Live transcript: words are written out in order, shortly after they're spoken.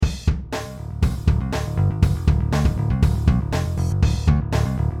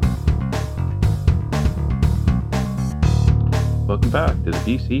back to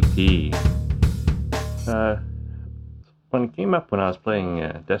DCP. When it came up when I was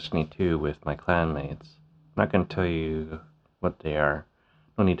playing Destiny 2 with my clanmates, I'm not going to tell you what they are.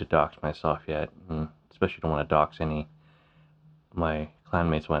 No need to dox myself yet, and especially don't want to dox any of my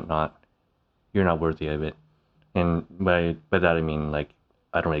clanmates and whatnot. You're not worthy of it. And by that I mean, like,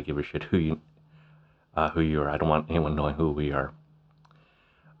 I don't really give a shit who you are. I don't want anyone knowing who we are.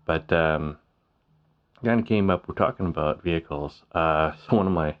 But kind of came up. We're talking about vehicles. So one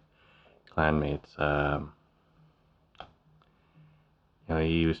of my clanmates,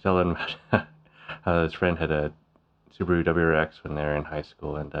 he was telling how his friend had a Subaru WRX when they were in high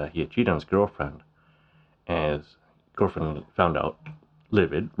school, and he had cheated on his girlfriend. And his girlfriend found out,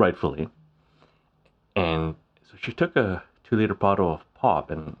 livid, rightfully. And so she took a 2-liter bottle of pop,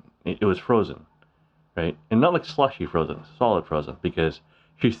 and it was frozen, right? And not like slushy frozen, solid frozen, because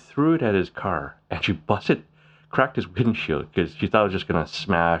she threw it at his car, and she cracked his windshield, because she thought it was just going to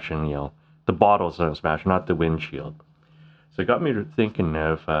smash, and, the bottle's going to smash, not the windshield. So it got me thinking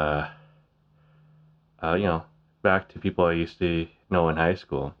of, back to people I used to know in high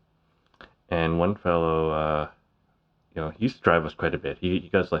school. And one fellow, he used to drive us quite a bit. He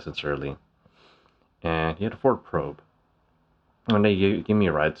got his license early. And he had a Ford Probe. One day he gave me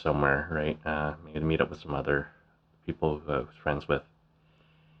a ride somewhere, right? Maybe to meet up with some other people who I was friends with.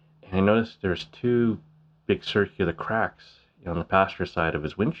 And I noticed there's 2 big circular cracks, on the passenger side of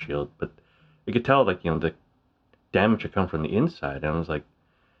his windshield. But you could tell, like, the damage had come from the inside. And I was like,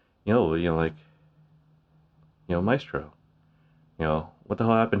 Maestro, what the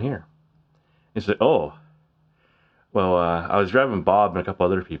hell happened here? He said, oh, well, I was driving Bob and a couple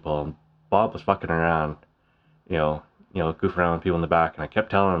other people, and Bob was fucking around, goofing around with people in the back, and I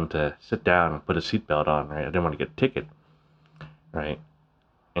kept telling him to sit down and put his seatbelt on, right? I didn't want to get a ticket, right?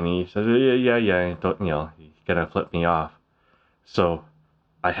 And he said, yeah, he kind of flipped me off. So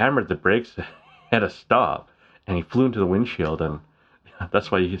I hammered the brakes at a stop, and he flew into the windshield, and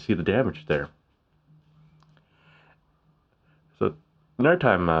that's why you see the damage there. So another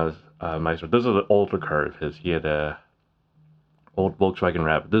time this is an older car of his. He had a old Volkswagen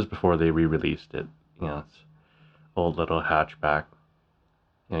Rabbit. This is before they re-released it. It's old little hatchback.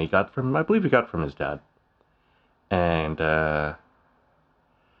 I believe he got from his dad. And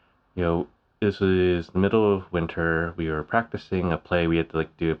this is the middle of winter. We were practicing a play. We had to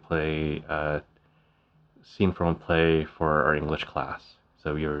do a play, scene from a play for our English class.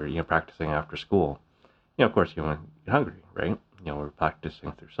 So we were practicing after school. Of course, you want to get hungry, right? We're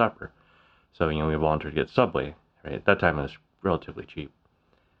practicing through supper. So, we volunteered to get Subway, right? At that time, it was relatively cheap.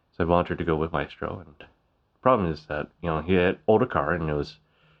 So I volunteered to go with Maestro. And the problem is that, he had an older car, and it was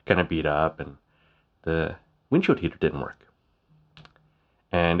kind of beat up, and the windshield heater didn't work.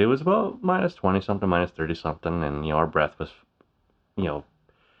 And it was about minus 20 something, minus 30 something, and, our breath was,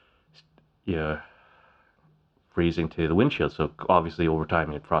 freezing to the windshield. So obviously over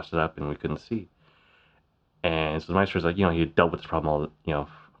time it frosted up and we couldn't see. And so the Maestro was like, he had dealt with this problem all,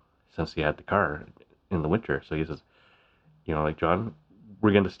 since he had the car in the winter. So he says, John,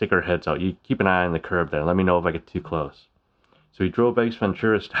 we're going to stick our heads out. You keep an eye on the curb there. Let me know if I get too close. So he drove Ace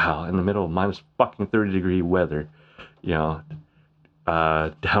Ventura style in the middle of minus fucking 30-degree weather, down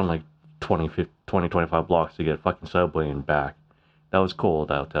like 25 blocks to get a fucking Subway and back. That was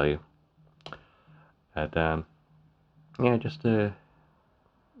cold, I'll tell you. And, just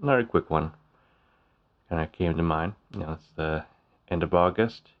another quick one kind of came to mind. It's the end of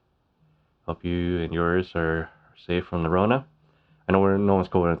August. Hope you and yours are safe from the Rona. I know no one's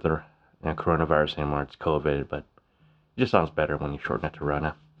going with the coronavirus anymore. It's COVID, but it just sounds better when you shorten it to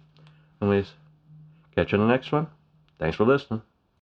Rona. Anyways, catch you on the next one. Thanks for listening.